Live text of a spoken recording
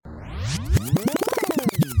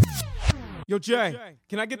Yo, Jay,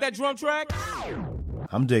 can I get that drum track?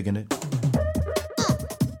 I'm digging it. Put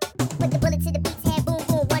the bullet to the beat's head, boom,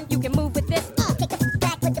 boom, one. You can move with this. Take a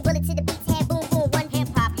back, put the bullet to the beat's head, boom, boom, one. Hip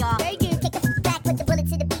hop, y'all. Very good. Take a back, put the bullet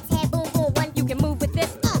to the beat's head, boom, boom, one. You can move with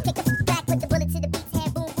this. Take a back, put the bullet to the beat's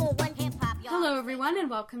head, boom, boom, one. Hip hop, y'all. Hello, everyone, and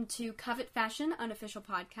welcome to Covet Fashion Unofficial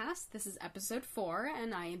Podcast. This is episode 4,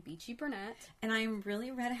 and I am Beachy Burnett. And I'm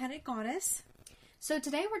really redheaded goddess. So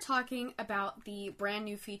today we're talking about the brand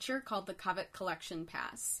new feature called the Covet Collection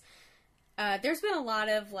Pass. There's been a lot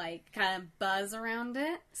of, kind of buzz around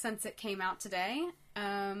it since it came out today.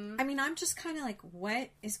 I'm just kind of like,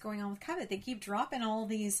 what is going on with Covet? They keep dropping all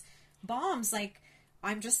these bombs.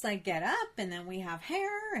 I'm just like, get up, and then we have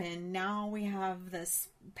hair, and now we have this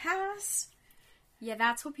pass. Yeah,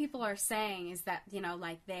 that's what people are saying, is that,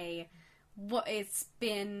 it's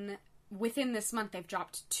been... Within this month, they've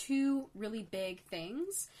dropped 2 really big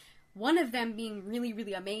things. One of them being really,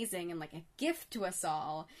 really amazing and like a gift to us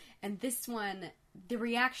all. And this one, the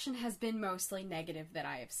reaction has been mostly negative that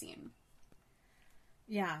I have seen.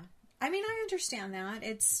 Yeah. I understand that.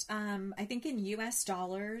 It's, I think in US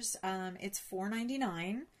dollars, it's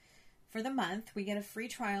 $4.99 for the month. We get a free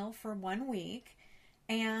trial for 1 week.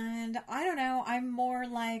 And I don't know, I'm more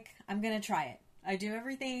like, I'm going to try it. I do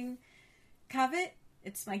everything Covet.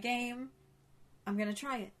 It's my game. I'm going to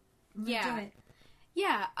try it. I'm gonna do it.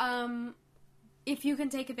 Yeah. If you can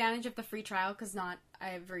take advantage of the free trial, because not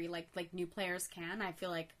every, new players can, I feel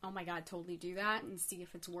like, oh my god, totally do that and see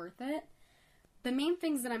if it's worth it. The main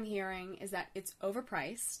things that I'm hearing is that it's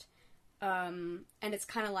overpriced, and it's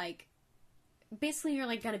kind of like, basically you're,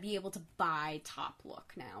 going to be able to buy top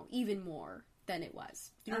look now, even more than it was.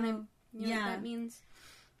 Do you know what that means?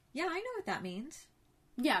 Yeah, I know what that means.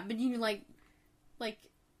 Yeah, but you, you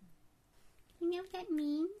know what that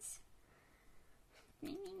means?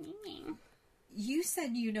 You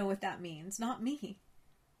said you know what that means, not me.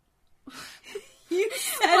 You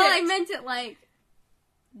said I meant it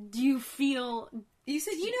do you feel... You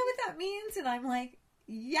said you know what that means, and I'm like,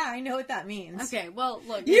 yeah, I know what that means. Okay, well,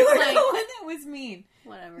 look. You were the one that was mean.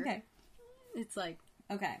 Whatever. Okay. It's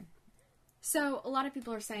okay. So, a lot of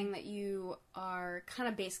people are saying that you are kind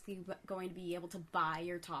of basically going to be able to buy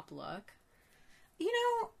your top look.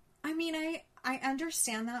 I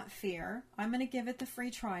understand that fear. I'm going to give it the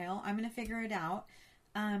free trial. I'm going to figure it out.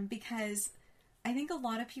 Because I think a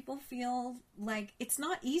lot of people feel like it's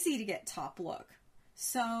not easy to get top look.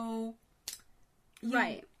 So,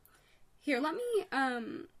 right. Here, let me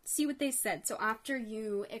see what they said. So after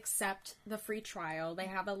you accept the free trial, they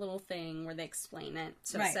have a little thing where they explain it.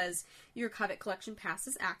 So It says, your Covet Collection Pass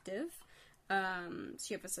is active. So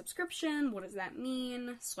you have a subscription. What does that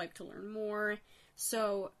mean? Swipe to learn more.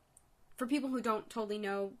 So for people who don't totally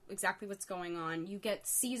know exactly what's going on, you get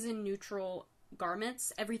season-neutral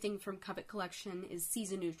garments. Everything from Covet Collection is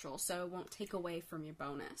season-neutral, so it won't take away from your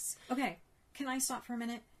bonus. Okay, can I stop for a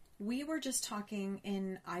minute? We were just talking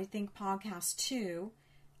in, I think, podcast 2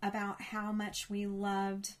 about how much we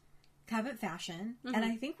loved Covet Fashion, and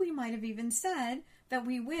I think we might have even said that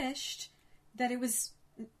we wished that it was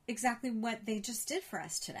exactly what they just did for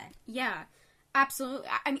us today. Yeah. Absolutely.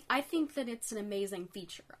 I think that it's an amazing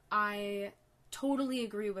feature. I totally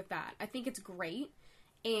agree with that. I think it's great,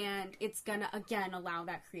 and it's gonna, again, allow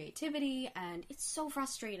that creativity, and it's so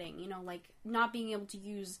frustrating, not being able to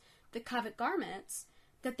use the Covet garments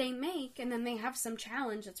that they make, and then they have some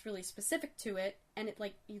challenge that's really specific to it, and it,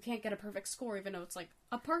 you can't get a perfect score, even though it's,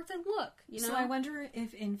 a perfect look, So I wonder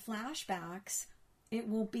if in flashbacks, it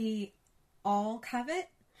will be all Covet?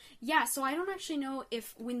 Yeah, so I don't actually know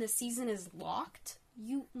if when the season is locked,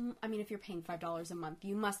 if you're paying $5 a month,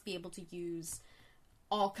 you must be able to use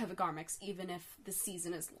all Covet garments, even if the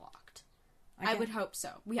season is locked. I would hope so.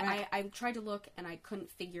 Right. I tried to look, and I couldn't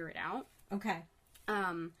figure it out. Okay.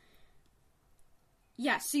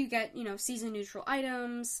 Yeah, so you get, season-neutral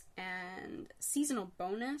items and seasonal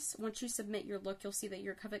bonus. Once you submit your look, you'll see that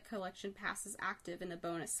your Covet Collection Pass is active in the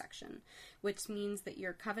bonus section, which means that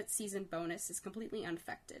your Covet season bonus is completely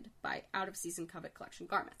unaffected by out-of-season Covet Collection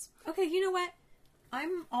garments. Okay, you know what?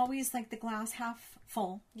 I'm always the glass half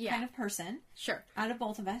full kind of person. Sure. Out of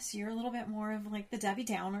both of us, you're a little bit more of the Debbie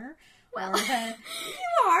Downer. Well, you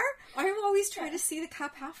are. I'm always trying to see the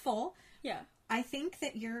cup half full. Yeah. I think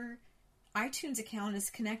that your iTunes account is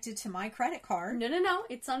connected to my credit card. No.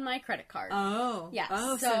 It's on my credit card. Oh. Yeah.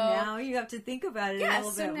 Oh, so now you have to think about it a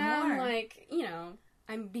little bit more. Yeah, so now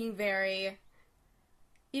I'm being very,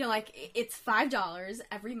 it's $5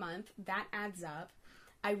 every month. That adds up.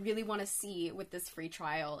 I really want to see with this free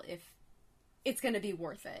trial if it's going to be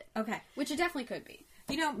worth it. Okay. Which it definitely could be.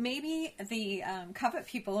 You know, maybe the Covet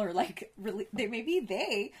people are like, really, maybe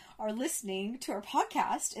they are listening to our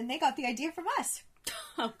podcast and they got the idea from us.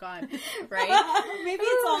 Oh, God. Right? Maybe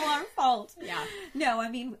it's all our fault. Yeah. No, I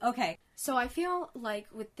mean, okay. So I feel like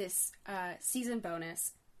with this season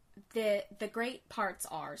bonus, the great parts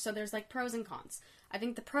are, so there's like pros and cons. I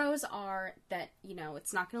think the pros are that, you know,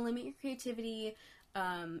 it's not going to limit your creativity.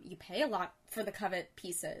 You pay a lot for the Covet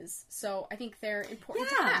pieces. So I think they're important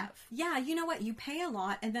to have. Yeah, you know what? You pay a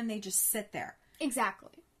lot and then they just sit there.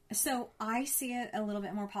 Exactly. So I see it a little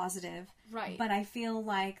bit more positive. Right. But I feel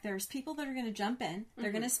like there's people that are going to jump in.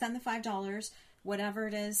 They're going to spend the $5, whatever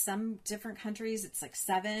it is. Some different countries, it's like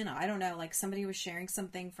 $7. I don't know. Like somebody was sharing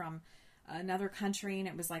something from another country and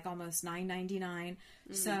it was like almost $9.99.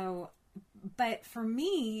 So, but for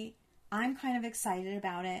me, I'm kind of excited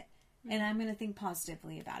about it and I'm going to think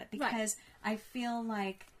positively about it because I feel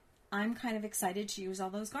like I'm kind of excited to use all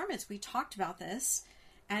those garments. We talked about this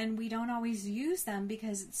and we don't always use them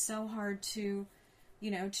because it's so hard to,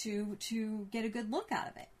 you know, to get a good look out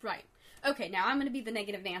of it. Right. Okay, now I'm going to be the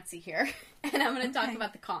negative Nancy here and I'm going to talk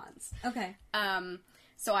about the cons. Okay.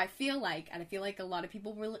 So I feel like a lot of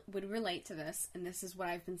people would relate to this, and this is what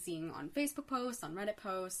I've been seeing on Facebook posts, on Reddit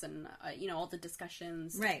posts, and you know, all the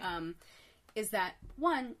discussions. Right. Is that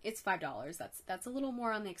one? It's $5. That's a little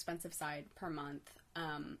more on the expensive side per month.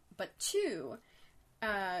 But two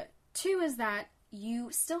is that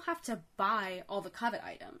you still have to buy all the Covet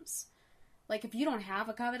items. Like if you don't have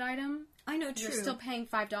a Covet item, I know, true. You're still paying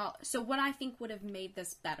 $5. So what I think would have made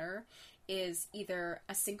this better is either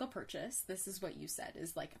a single purchase, this is what you said,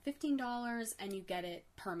 is like $15 and you get it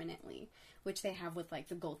permanently, which they have with like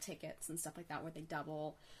the gold tickets and stuff like that where they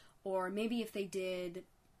double. Or maybe if they did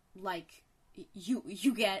like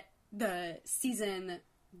you get the season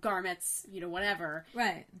garments, you know, whatever.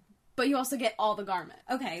 Right. But you also get all the garments.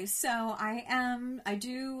 Okay, so I am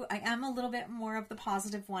a little bit more of the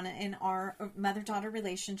positive one in our mother-daughter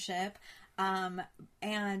relationship.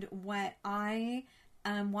 And what I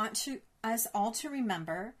want us all to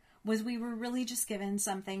remember was we were really just given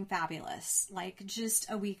something fabulous, like just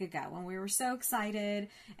a week ago when we were so excited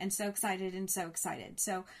and so excited and so excited.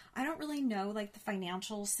 So I don't really know like the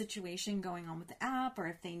financial situation going on with the app or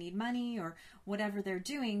if they need money or whatever they're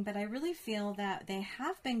doing, but I really feel that they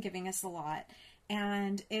have been giving us a lot.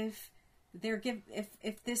 And if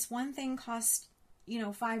this one thing costs, you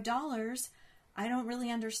know, $5, I don't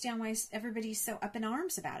really understand why everybody's so up in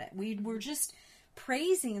arms about it. We were just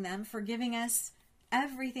praising them for giving us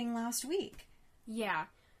everything last week. Yeah.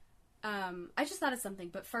 I just thought of something,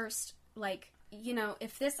 but first, like, you know,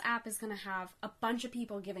 if this app is going to have a bunch of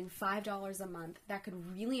people giving $5 a month, that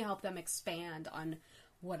could really help them expand on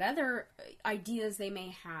what other ideas they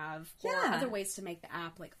may have or other ways to make the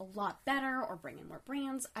app like a lot better or bring in more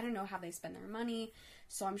brands. I don't know how they spend their money,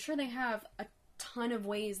 so I'm sure they have a ton of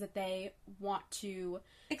ways that they want to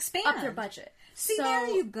expand up their budget. See, so there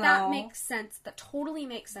you go. That makes sense. That totally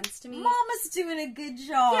makes sense to me. Mama's doing a good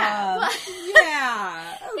job. Yeah.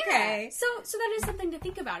 Yeah. Okay. Yeah. So that is something to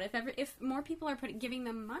think about. If more people are giving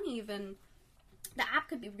them money, then the app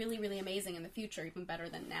could be really, really amazing in the future, even better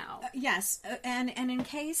than now. Yes, and in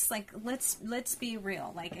case, like, let's be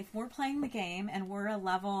real. Like, if we're playing the game and we're a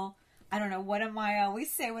level, I don't know, what am I? I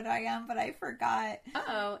always say what I am, but I forgot.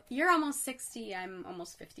 Uh-oh. You're almost 60, I'm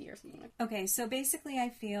almost 50 or something like that. Okay, so basically I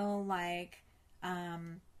feel like,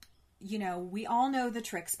 you know, we all know the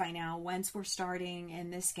tricks by now once we're starting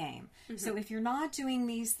in this game. Mm-hmm. So if you're not doing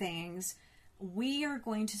these things, we are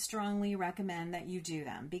going to strongly recommend that you do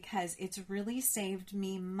them because it's really saved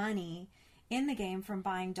me money in the game from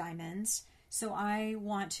buying diamonds. So I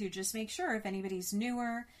want to just make sure if anybody's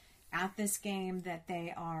newer at this game that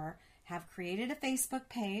they have created a Facebook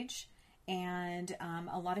page, and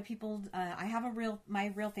a lot of people, I have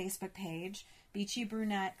my real Facebook page. Beachy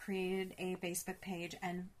Brunette created a Facebook page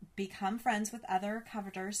and become friends with other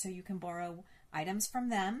coveters so you can borrow items from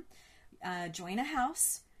them, join a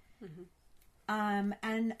house. Mm-hmm.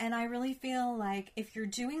 And I really feel like if you're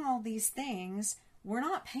doing all these things, we're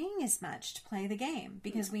not paying as much to play the game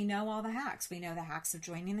because we know all the hacks. We know the hacks of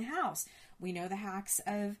joining the house. We know the hacks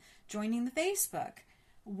of joining the Facebook.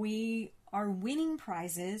 We are winning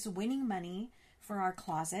prizes, winning money for our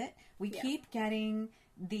closet. We keep getting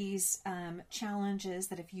these challenges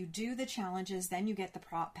that if you do the challenges, then you get the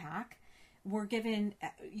prop pack. We're given,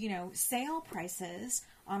 you know, sale prices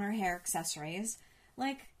on our hair accessories.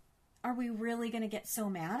 Like, are we really going to get so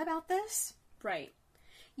mad about this? Right.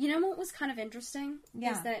 You know what was kind of interesting?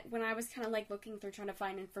 Yeah. Is that when I was kind of like looking through trying to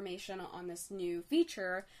find information on this new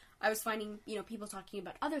feature, I was finding, you know, people talking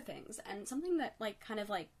about other things. And something that like kind of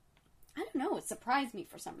like I don't know, it surprised me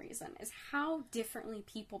for some reason, is how differently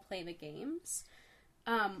people play the games.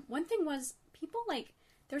 One thing was, people, like,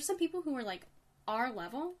 there's some people who are, like, our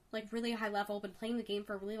level, like, really high level, been playing the game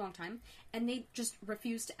for a really long time, and they just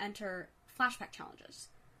refuse to enter flashback challenges.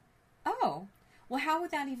 Oh. Well, how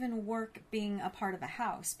would that even work being a part of a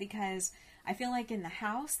house? Because I feel like in the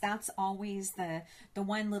house, that's always the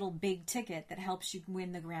one little big ticket that helps you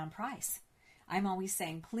win the grand prize. I'm always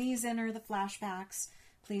saying, please enter the flashbacks.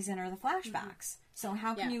 Please enter the flashbacks. Mm-hmm. So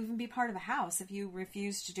how can you even be part of a house if you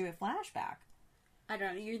refuse to do a flashback? I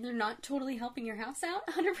don't know, they're not totally helping your house out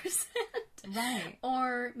 100%. Right.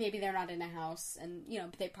 Or maybe they're not in a house and, you know,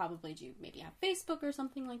 they probably do maybe have Facebook or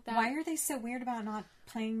something like that. Why are they so weird about not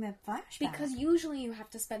playing the flashback? Because usually you have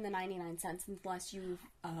to spend the 99 cents unless you,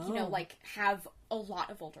 you know, like, have a lot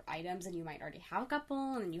of older items and you might already have a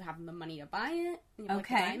couple and you have the money to buy it. And you have, like,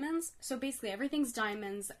 the diamonds. So basically everything's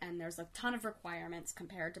diamonds and there's a ton of requirements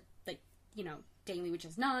compared to, like, you know, daily, which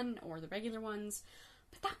is none, or the regular ones.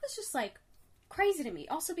 But that was just, like, crazy to me.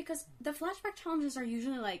 Also because the flashback challenges are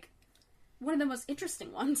usually, like, one of the most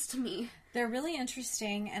interesting ones to me. They're really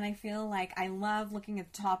interesting, and I feel like I love looking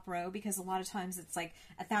at the top row because a lot of times it's like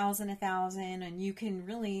 1,000, and you can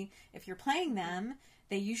really, if you're playing them,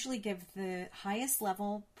 they usually give the highest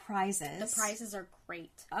level prizes. The prizes are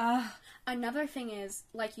great. Another thing is,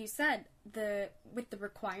 like you said, with the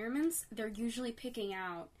requirements, they're usually picking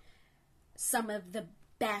out some of the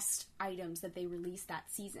best items that they released that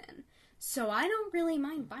season. So I don't really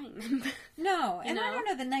mind buying them. No, and I don't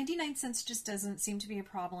know, the 99 cents just doesn't seem to be a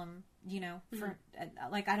problem, you know, for,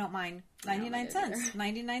 like, I don't mind 99 cents. Either.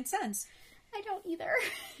 99 cents. I don't either.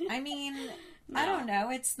 I mean, I don't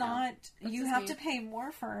know, it's not, you have to pay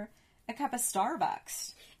more for a cup of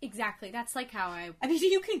Starbucks. Exactly, that's like how I mean,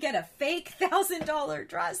 you can get a fake $1,000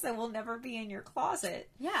 dress that will never be in your closet.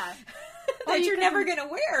 Yeah. That you're never going to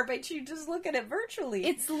wear, but you just look at it virtually.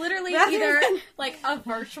 It's literally either, like, a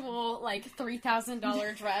virtual, like,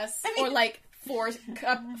 $3,000 dress, or, like, four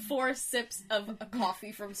sips of a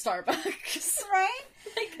coffee from Starbucks. Right?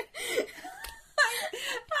 Like,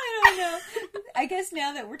 I don't know. I guess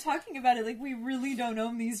now that we're talking about it, like, we really don't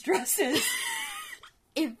own these dresses.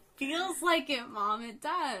 It feels like it, Mom. It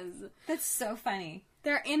does. That's so funny.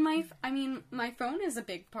 They're in my phone is a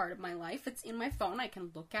big part of my life. It's in my phone. I can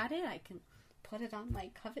look at it. I can put it on my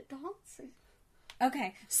Covet dolls.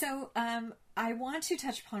 Okay, so I want to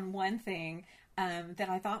touch upon one thing that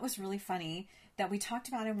I thought was really funny that we talked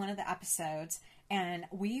about in one of the episodes, and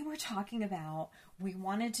we were talking about, we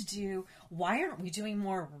wanted to do, why aren't we doing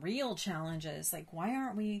more real challenges? Like, why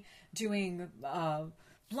aren't we doing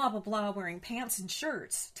blah, blah, blah, wearing pants and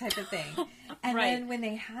shirts type of thing. And then when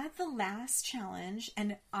they had the last challenge,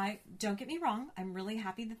 and don't get me wrong, I'm really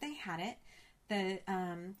happy that they had it.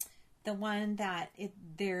 The one that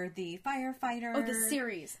they're the firefighter. Oh, the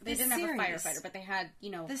series. They didn't have a firefighter, but they had, you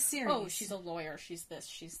know, the series. Oh, she's a lawyer, she's this,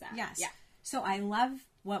 she's that. Yes. Yeah. So I love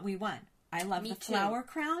what we won. I love the flower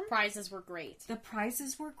crown. Prizes were great. The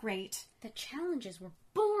prizes were great. The challenges were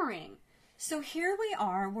boring. So here we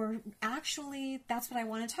are, we're actually, that's what I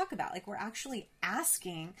want to talk about. Like, we're actually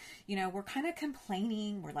asking, you know, we're kind of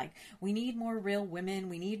complaining. We're like, we need more real women.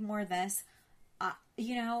 We need more of this,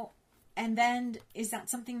 you know, and then is that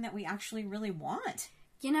something that we actually really want?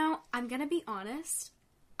 You know, I'm going to be honest.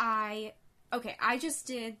 I just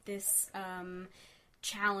did this,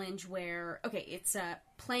 challenge where, it's,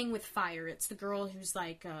 playing with fire. It's the girl who's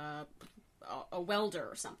like, a welder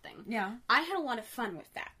or something. Yeah. I had a lot of fun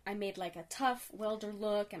with that. I made like a tough welder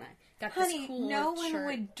look and I got this cool no shirt. one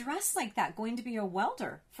would dress like that going to be a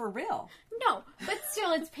welder, for real. No, but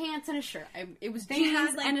still it's pants and a shirt. It was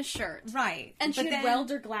jeans and a shirt. Right. And she had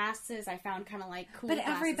welder glasses. I found kind of like cool But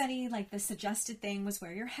glasses. everybody, like, the suggested thing was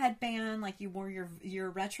wear your headband, like you wore your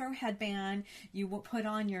retro headband, you put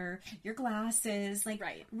on your glasses. Like,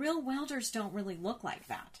 real welders don't really look like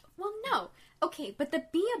that. Well, no. Okay, but the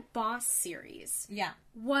Be a Boss series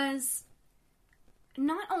was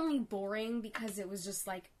not only boring because it was just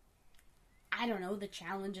like, I don't know, the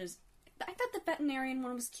challenges. I thought the veterinarian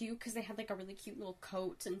one was cute because they had like a really cute little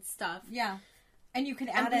coat and stuff. Yeah. And you could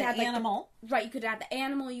add an animal. You could add the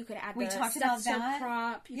animal, you could add the stethoscope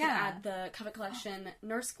prop, you could add the Covet Collection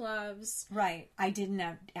nurse gloves. Right. I didn't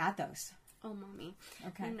add those. Oh, Mommy.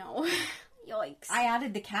 Okay. No. Yikes. I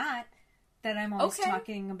added the cat that I'm always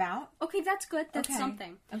talking about. Okay, that's good. That's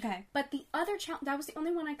something. Okay. But the other challenge, that was the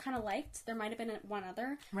only one I kind of liked. There might have been one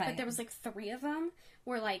other. Right. But there was like 3 of them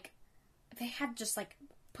where like, they had just like,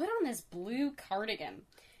 put on this blue cardigan.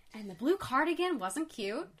 And the blue cardigan wasn't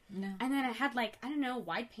cute. No. And then it had like, I don't know,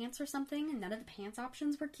 wide pants or something. And none of the pants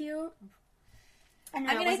options were cute.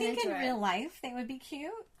 I think in real life they would be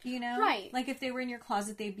cute, Right. Like if they were in your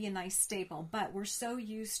closet, they'd be a nice staple. But we're so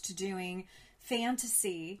used to doing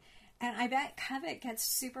fantasy, and I bet Covet gets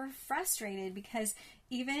super frustrated because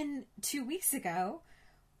even 2 weeks ago,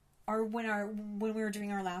 or when we were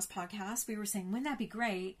doing our last podcast, we were saying, wouldn't that be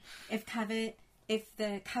great if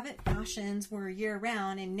the Covet fashions were year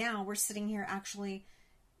round, and now we're sitting here actually,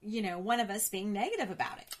 one of us being negative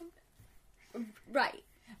about it. Right.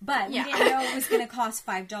 But we didn't know it was going to cost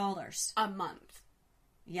 $5 a month.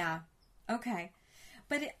 Yeah. Okay.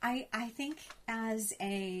 But I think as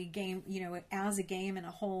a game, as a game in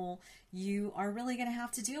a whole, you are really going to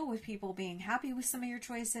have to deal with people being happy with some of your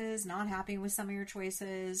choices, not happy with some of your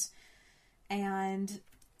choices, and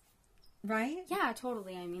right? Yeah,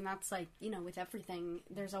 totally. I mean, that's like, with everything,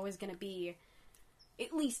 there's always going to be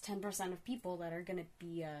at least 10% of people that are going to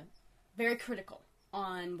be very critical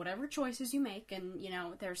on whatever choices you make, and,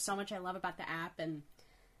 there's so much I love about the app, and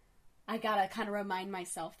I gotta kind of remind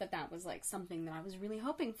myself that was, like, something that I was really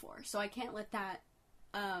hoping for. So I can't let that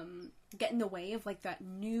get in the way of, like, that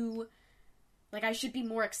new... Like, I should be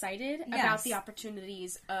more excited about the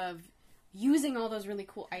opportunities of using all those really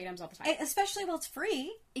cool items all the time. Especially while it's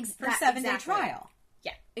free for a 7-day trial.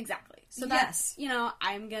 Yeah, exactly. So that's,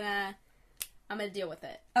 I'm gonna deal with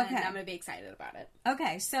it. Okay. And I'm gonna be excited about it.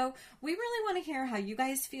 Okay, so we really want to hear how you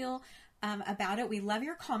guys feel about it. We love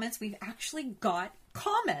your comments. We've actually got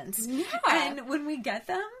comments. Yeah. And when we get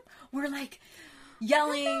them, we're like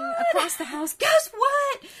yelling across the house, guess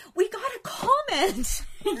what? We got a comment.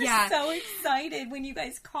 We're so excited when you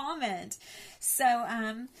guys comment. So,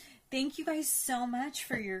 thank you guys so much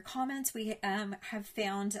for your comments. We have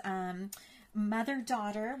found Mother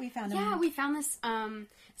Daughter. We found we found this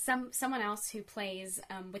someone else who plays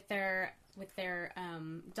with their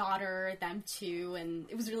daughter, them too, and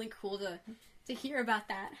it was really cool to hear about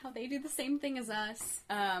that, how they do the same thing as us.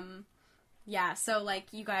 So like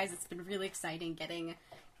you guys, it's been really exciting getting,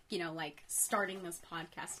 like starting this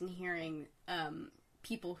podcast and hearing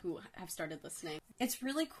people who have started listening. It's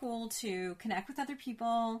really cool to connect with other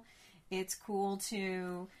people. It's cool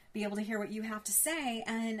to be able to hear what you have to say.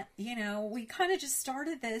 And, we kind of just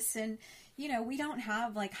started this, and, we don't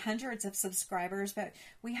have like hundreds of subscribers, but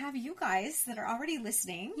we have you guys that are already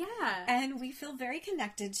listening. Yeah. And we feel very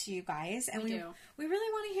connected to you guys. And we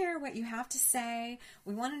really want to hear what you have to say.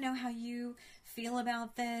 We want to know how you feel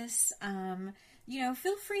about this.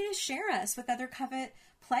 Feel free to share us with other Covet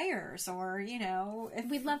players, or, if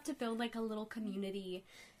we'd love to build like a little community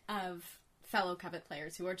of fellow Covet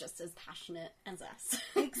players who are just as passionate as us.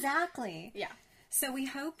 Exactly. Yeah. So we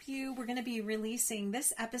hope we're going to be releasing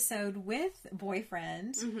this episode with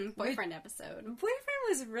Boyfriend. Mm-hmm. Boyfriend episode. Boyfriend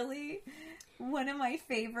was really one of my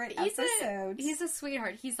favorite episodes. He's a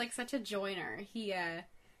sweetheart. He's like such a joiner. He,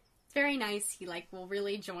 very nice. He like will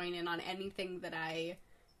really join in on anything that I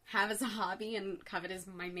have as a hobby, and Covet is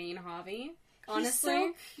my main hobby. Honestly. He's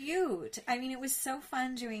so cute. I mean, it was so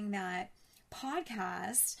fun doing that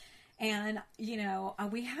podcast. And,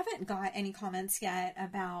 we haven't got any comments yet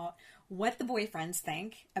about what the boyfriends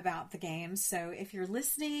think about the game. So if you're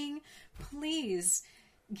listening, please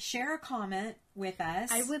share a comment with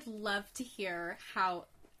us. I would love to hear how,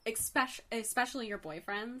 especially your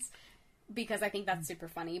boyfriends, because I think that's super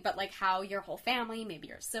funny, but like how your whole family, maybe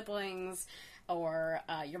your siblings, or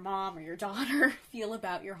your mom or your daughter feel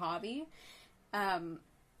about your hobby.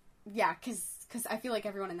 Because I feel like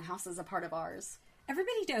everyone in the house is a part of ours.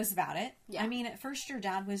 Everybody knows about it. Yeah. I mean, at first your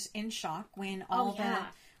dad was in shock when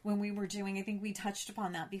when we were doing, I think we touched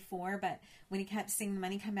upon that before, but when he kept seeing the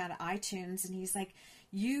money come out of iTunes, and he's like,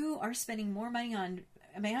 you are spending more money on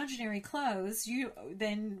imaginary clothes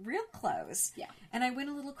than real clothes. Yeah. And I went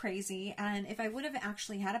a little crazy, and if I would have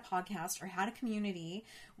actually had a podcast or had a community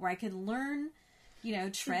where I could learn,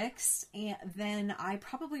 tricks, and then I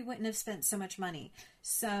probably wouldn't have spent so much money.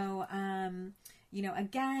 So,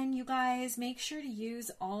 again, you guys, make sure to use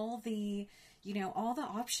all the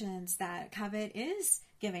options that Covet is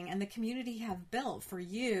giving and the community have built for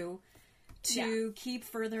you to keep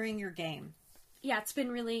furthering your game. Yeah, it's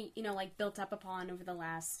been really, built up upon over the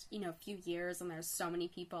last, few years, and there's so many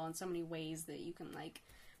people and so many ways that you can,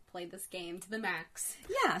 play this game to the max.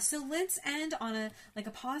 Yeah, so let's end on a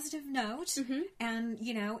positive note. Mm-hmm. And,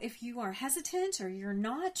 if you are hesitant or you're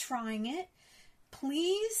not trying it,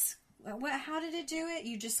 please... How did it do it?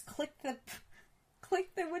 You just click the,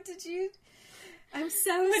 what did you, what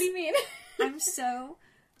do you mean? I'm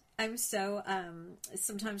so,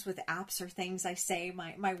 sometimes with apps or things I say,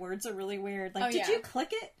 my words are really weird. Like, did you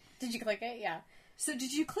click it? Did you click it? Yeah. So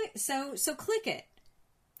did you click, so click it,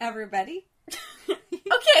 everybody.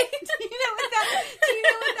 Okay. Do you know what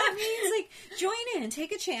that means? Like, join in,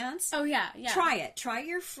 take a chance. Oh, yeah. Try it. Try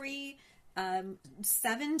your free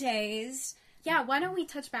 7 days. Yeah, why don't we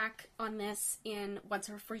touch back on this once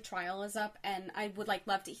our free trial is up, and I would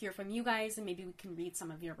love to hear from you guys, and maybe we can read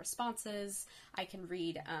some of your responses. I can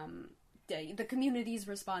read the community's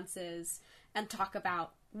responses and talk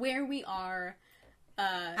about where we are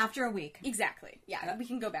after a week. Exactly. Yeah, we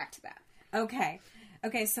can go back to that.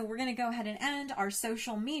 Okay, so we're going to go ahead and end. Our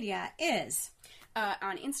social media is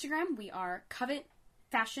on Instagram, we are Covet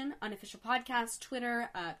Fashion Unofficial Podcast,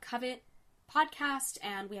 Twitter, Covet Podcast,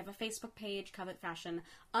 and we have a Facebook page, Covet Fashion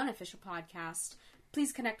Unofficial Podcast.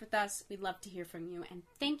 Please connect with us. We'd love to hear from you, and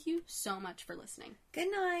thank you so much for listening.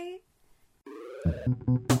 Good night.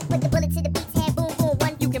 With the bullet to the beat's head, boom, boom,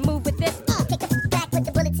 one. You can move with this. Take a back with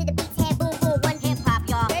the bullet to the beat's head, boom, boom, one. Hip hop,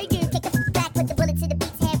 y'all. Very good. Take a back with the bullet to the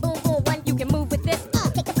beat's head, boom, boom, one. You can move with this.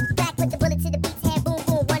 Take a back with the bullet to the beat's head, boom,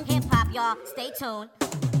 boom, one. Hip hop, y'all. Stay tuned.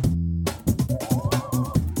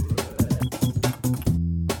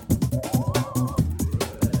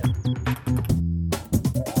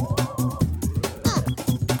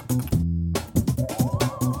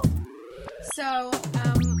 So,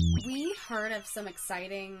 we heard of some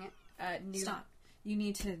exciting new... Stop. You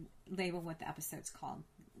need to label what the episode's called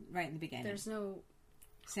right in the beginning. There's no...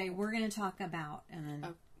 Say, we're going to talk about, and then...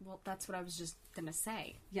 Oh, well, that's what I was just going to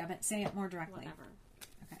say. Yeah, but say it more directly. Whatever.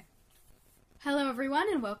 Okay. Hello,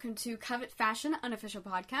 everyone, and welcome to Covet Fashion Unofficial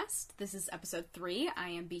Podcast. This is episode 3. I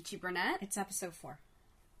am Beachy Burnett. It's episode 4.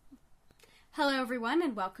 Hello, everyone,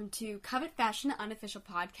 and welcome to Covet Fashion Unofficial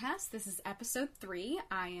Podcast. This is episode 3.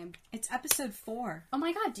 It's episode 4. Oh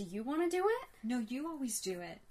my god, do you want to do it? No, you always do it.